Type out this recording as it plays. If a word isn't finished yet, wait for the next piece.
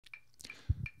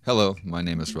Hello, my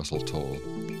name is Russell Toll.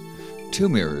 Two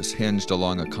mirrors hinged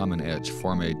along a common edge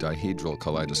form a dihedral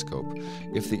kaleidoscope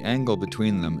if the angle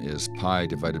between them is pi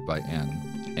divided by n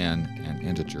an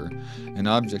integer. An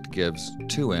object gives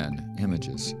 2n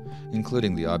images,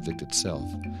 including the object itself,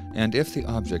 and if the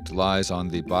object lies on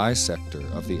the bisector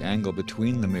of the angle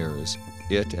between the mirrors,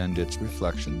 it and its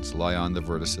reflections lie on the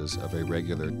vertices of a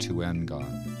regular 2n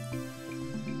gon.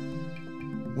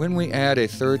 When we add a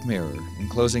third mirror,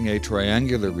 enclosing a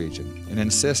triangular region, and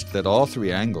insist that all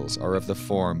three angles are of the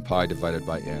form pi divided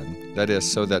by n, that is,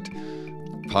 so that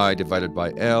pi divided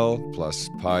by L plus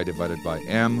pi divided by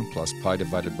m plus pi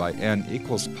divided by n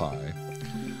equals pi,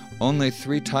 only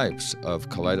three types of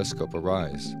kaleidoscope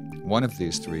arise. One of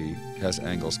these three has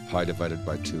angles pi divided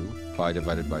by 2, pi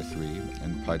divided by 3,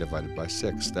 and pi divided by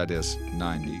 6, that is,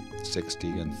 90, 60,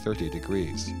 and 30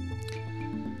 degrees.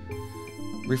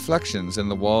 Reflections in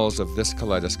the walls of this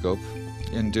kaleidoscope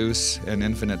induce an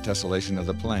infinite tessellation of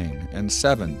the plane, and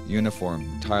 7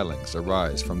 uniform tilings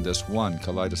arise from this one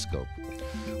kaleidoscope.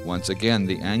 Once again,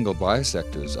 the angle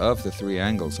bisectors of the three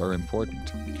angles are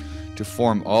important. To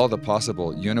form all the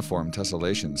possible uniform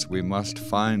tessellations, we must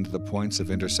find the points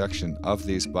of intersection of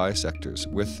these bisectors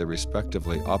with the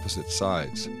respectively opposite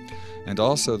sides, and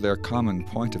also their common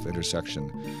point of intersection,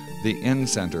 the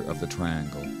incenter of the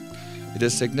triangle. It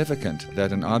is significant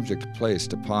that an object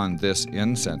placed upon this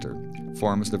incenter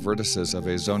forms the vertices of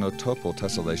a zonotopal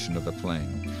tessellation of the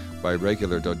plane by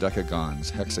regular dodecagons,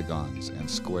 hexagons, and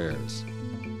squares.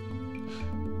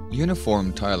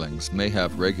 Uniform tilings may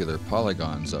have regular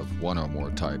polygons of one or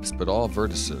more types, but all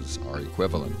vertices are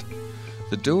equivalent.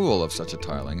 The dual of such a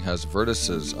tiling has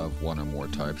vertices of one or more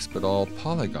types, but all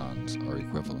polygons are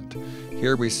equivalent.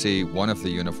 Here we see one of the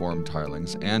uniform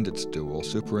tilings and its dual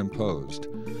superimposed.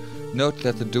 Note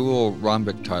that the dual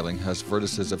rhombic tiling has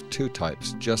vertices of two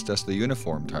types, just as the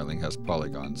uniform tiling has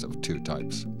polygons of two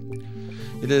types.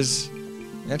 It is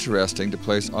interesting to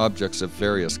place objects of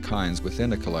various kinds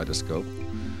within a kaleidoscope.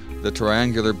 The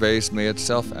triangular base may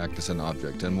itself act as an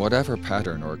object, and whatever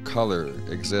pattern or color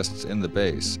exists in the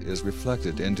base is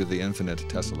reflected into the infinite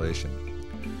tessellation.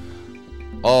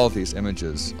 All these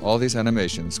images, all these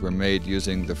animations were made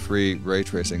using the free ray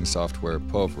tracing software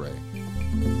Povray.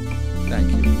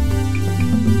 Thank you.